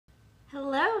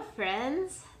Hello,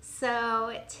 friends.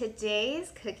 So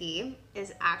today's cookie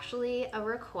is actually a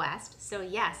request. So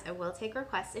yes, I will take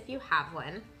requests if you have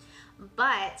one.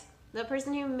 But the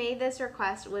person who made this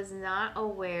request was not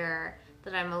aware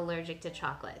that I'm allergic to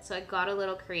chocolate. So I got a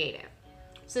little creative.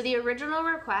 So the original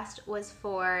request was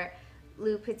for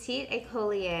LU Petit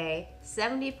Beurre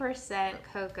 70%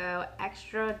 cocoa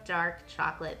extra dark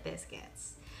chocolate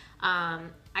biscuits.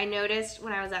 I noticed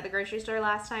when I was at the grocery store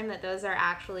last time that those are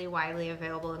actually widely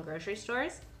available in grocery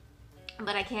stores,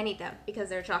 but I can't eat them because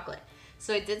they're chocolate.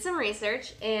 So I did some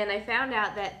research and I found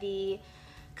out that the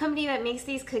company that makes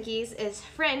these cookies is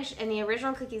French, and the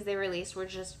original cookies they released were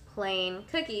just plain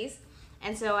cookies.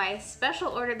 And so I special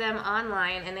ordered them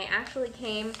online, and they actually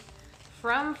came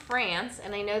from France,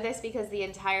 and I know this because the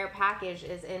entire package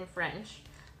is in French.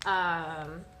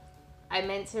 I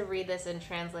meant to read this and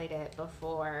translate it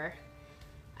before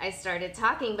I started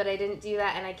talking, but I didn't do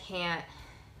that, and I can't,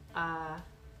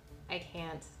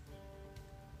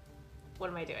 what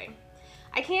am I doing?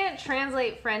 I can't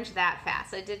translate French that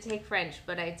fast. I did take French,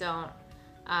 but I don't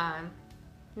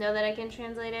know that I can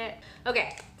translate it.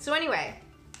 Okay, so anyway,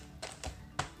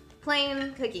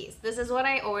 plain cookies. This is what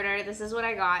I ordered, this is what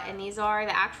I got, and these are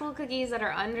the actual cookies that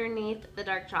are underneath the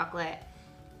dark chocolate.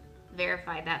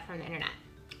 Verified that from the internet.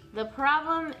 The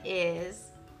problem is,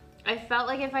 I felt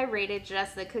like if I rated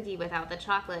just the cookie without the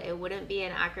chocolate, it wouldn't be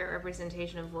an accurate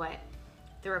representation of what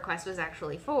the request was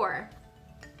actually for.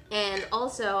 And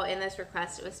also in this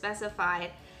request, it was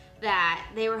specified that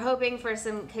they were hoping for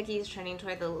some cookies trending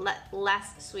toward the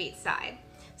less sweet side.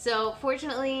 So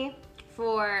fortunately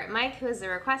for Mike, who is the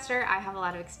requester, I have a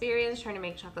lot of experience trying to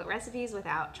make chocolate recipes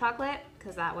without chocolate,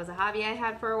 because that was a hobby I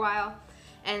had for a while.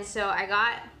 And so I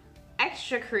got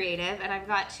extra creative, and I've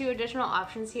got two additional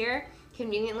options here.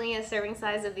 Conveniently, a serving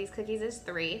size of these cookies is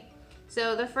 3.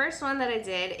 So the first one that I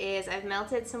did is I've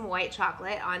melted some white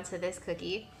chocolate onto this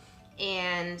cookie,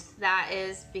 and that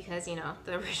is because, you know,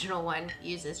 the original one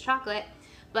uses chocolate,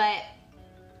 but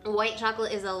white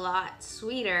chocolate is a lot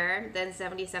sweeter than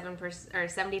 77% or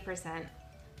 70%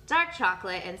 dark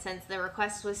chocolate, and since the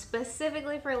request was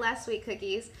specifically for less sweet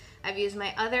cookies, I've used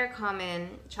my other common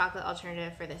chocolate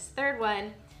alternative for this third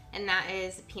one, and that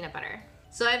is peanut butter.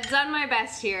 So I've done my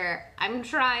best here. I'm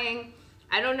trying.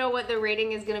 I don't know what the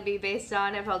rating is gonna be based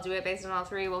on. If I'll do it based on all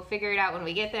 3, we'll figure it out when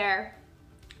we get there.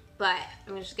 But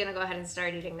I'm just gonna go ahead and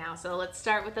start eating now. So let's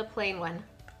start with the plain one.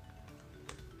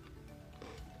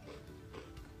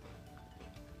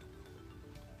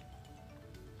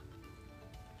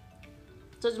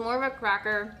 So it's more of a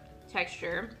cracker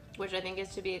texture, which I think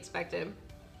is to be expected.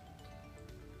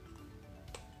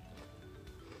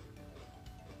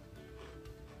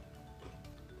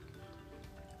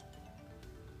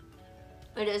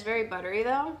 It is very buttery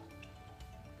though.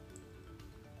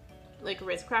 Like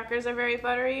Ritz crackers are very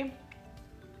buttery.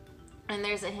 And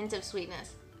there's a hint of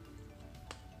sweetness.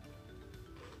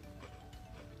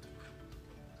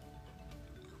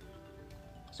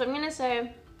 So I'm gonna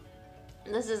say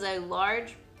this is a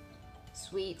large,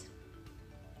 sweet,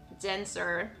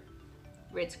 denser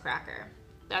Ritz cracker.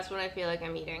 That's what I feel like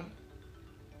I'm eating.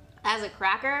 As a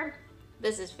cracker,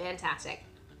 this is fantastic.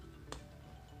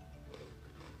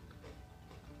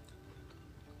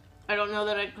 I don't know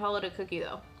that I'd call it a cookie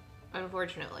though,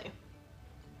 unfortunately.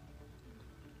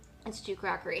 It's too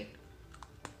crackery.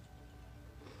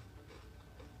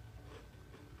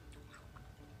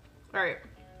 All right,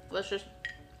 let's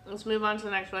move on to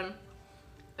the next one.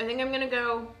 I think I'm gonna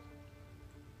go,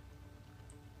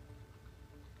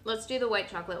 let's do the white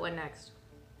chocolate one next.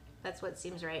 That's what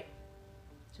seems right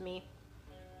to me.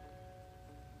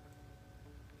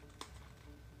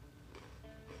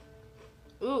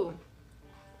 Ooh.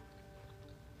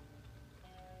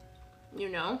 You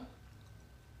know,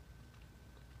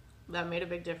 that made a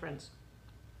big difference.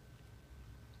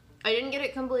 I didn't get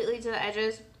it completely to the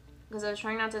edges because I was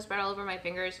trying not to spread all over my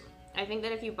fingers. I think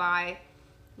that if you buy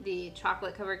the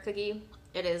chocolate covered cookie,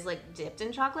 it is like dipped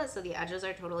in chocolate, so the edges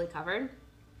are totally covered.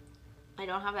 I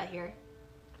don't have that here.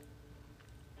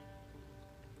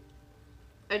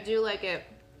 I do like it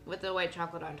with the white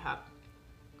chocolate on top.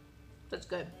 That's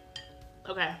good.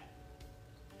 Okay.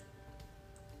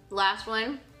 Last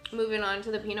one. Moving on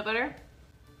to the peanut butter.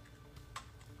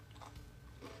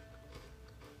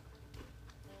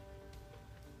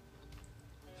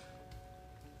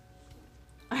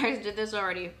 I did this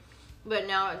already, but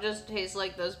now it just tastes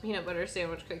like those peanut butter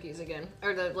sandwich cookies again,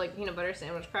 or the like peanut butter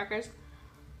sandwich crackers.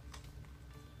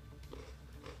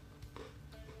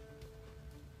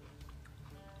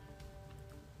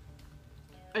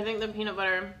 I think the peanut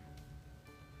butter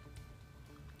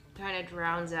kind of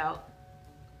drowns out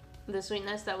the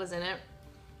sweetness that was in it.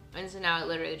 And so now it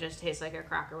literally just tastes like a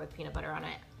cracker with peanut butter on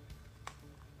it.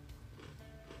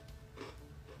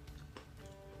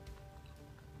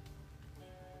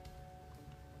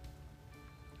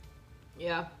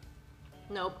 Yeah.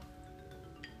 Nope.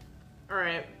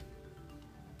 Alright.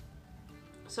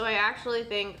 So I actually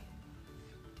think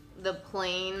the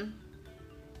plain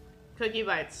cookie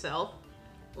by itself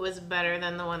was better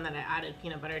than the one that I added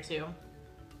peanut butter to.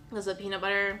 Because the peanut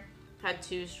butter had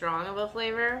too strong of a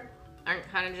flavor and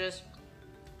kind of just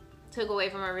took away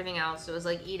from everything else. So it was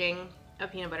like eating a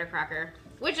peanut butter cracker,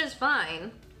 which is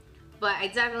fine, but I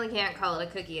definitely can't call it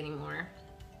a cookie anymore.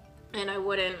 And I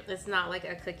wouldn't, it's not like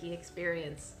a cookie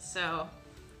experience. So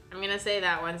I'm gonna say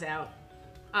that one's out.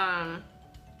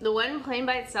 The one plain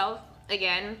by itself,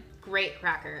 again, great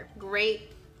cracker.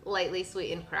 Great lightly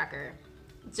sweetened cracker.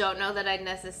 Don't know that I'd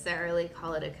necessarily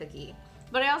call it a cookie.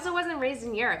 But I also wasn't raised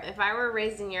in Europe. If I were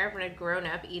raised in Europe and had grown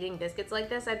up eating biscuits like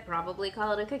this, I'd probably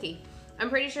call it a cookie. I'm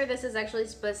pretty sure this is actually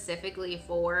specifically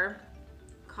for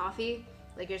coffee.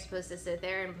 Like you're supposed to sit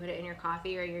there and put it in your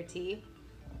coffee or your tea.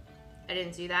 I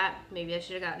didn't do that. Maybe I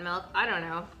should have gotten milk. I don't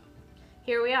know.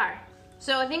 Here we are.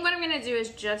 So I think what I'm gonna do is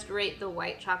just rate the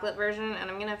white chocolate version, and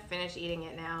I'm gonna finish eating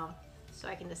it now so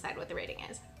I can decide what the rating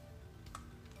is.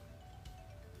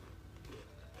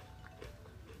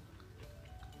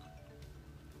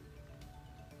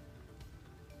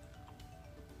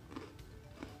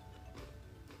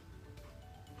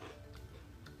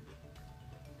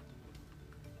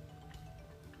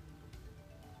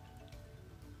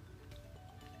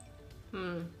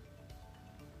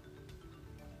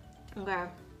 Okay.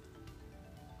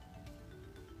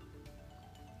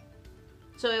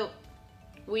 So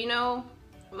we know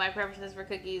my preferences for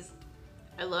cookies.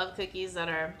 I love cookies that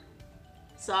are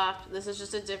soft. This is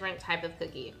just a different type of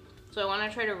cookie. So I want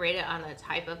to try to rate it on the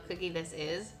type of cookie this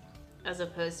is, as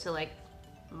opposed to like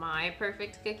my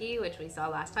perfect cookie, which we saw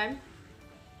last time.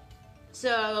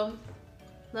 So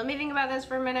let me think about this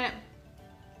for a minute.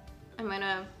 I'm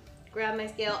gonna grab my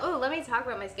scale. Oh, let me talk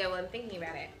about my scale while I'm thinking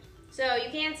about it. So you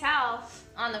can't tell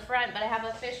on the front, but I have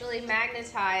officially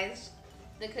magnetized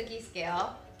the cookie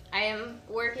scale. I am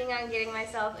working on getting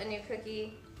myself a new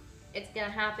cookie. It's gonna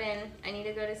happen. I need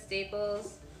to go to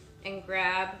Staples and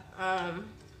grab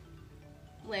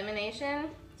lamination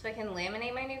so I can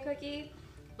laminate my new cookie.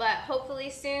 But hopefully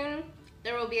soon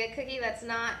there will be a cookie that's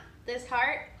not this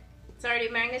heart. It's already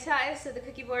magnetized, so the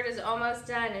cookie board is almost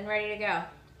done and ready to go,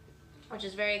 which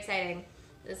is very exciting.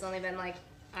 This has only been like,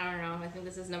 I don't know, I think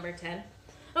this is number 10.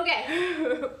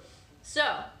 Okay,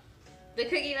 so the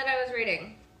cookie that I was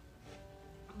rating.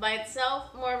 By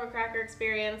itself, more of a cracker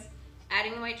experience.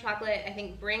 Adding the white chocolate, I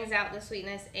think, brings out the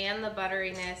sweetness and the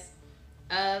butteriness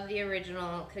of the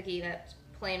original cookie that's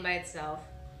plain by itself.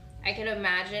 I could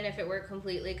imagine if it were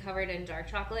completely covered in dark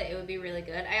chocolate, it would be really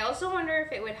good. I also wonder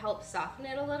if it would help soften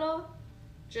it a little.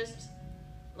 Just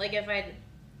like if I'd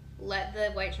let the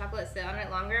white chocolate sit on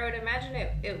it longer, I would imagine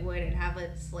it would have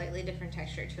a slightly different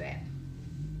texture to it.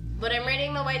 But I'm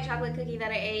rating the white chocolate cookie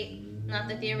that I ate, not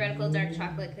the theoretical dark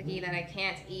chocolate cookie that I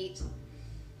can't eat.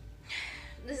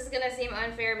 This is gonna seem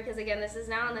unfair because again, this is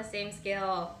now on the same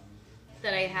scale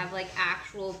that I have like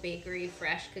actual bakery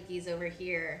fresh cookies over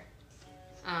here.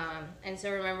 And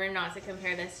so remember not to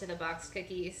compare this to the box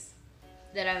cookies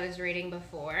that I was rating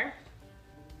before.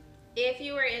 If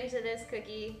you were into this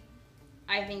cookie,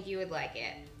 I think you would like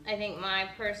it. I think my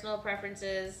personal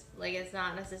preferences, like it's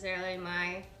not necessarily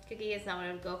my cookie, it's not what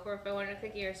I would go for if I wanted a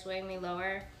cookie or swaying me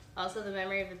lower. Also the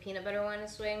memory of the peanut butter one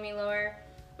is swaying me lower.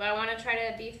 But I want to try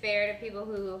to be fair to people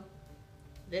who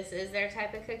this is their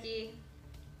type of cookie.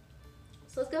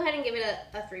 So let's go ahead and give it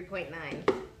a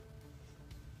 3.9.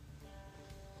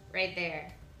 Right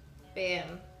there.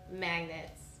 Bam.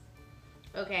 Magnets.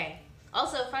 Okay.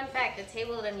 Also, fun fact, the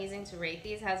table that I'm using to rate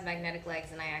these has magnetic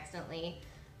legs and I accidentally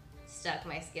stuck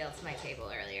my scale to my table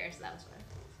earlier, so that was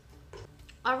fun.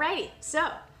 Alrighty, so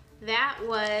that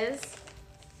was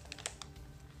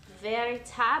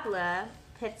Véritable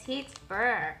Petit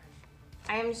Beurre.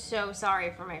 I am so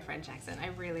sorry for my French accent, I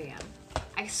really am.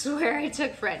 I swear I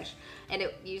took French and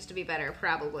it used to be better,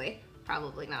 probably.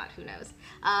 Probably not, who knows.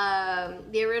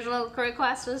 The original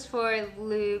request was for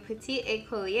LU Petit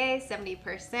Écolier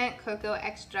 70% cocoa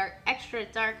extra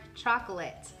dark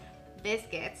chocolate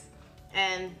biscuits,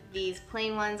 and these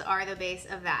plain ones are the base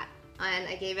of that. And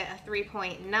I gave it a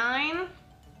 3.9.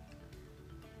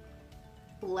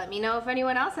 Let me know if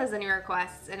anyone else has any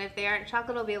requests, and if they aren't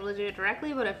chocolate, I'll be able to do it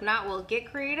directly, but if not, we'll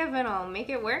get creative and I'll make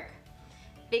it work.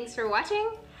 Thanks for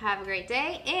watching, have a great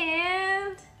day,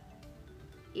 and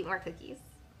eat more cookies.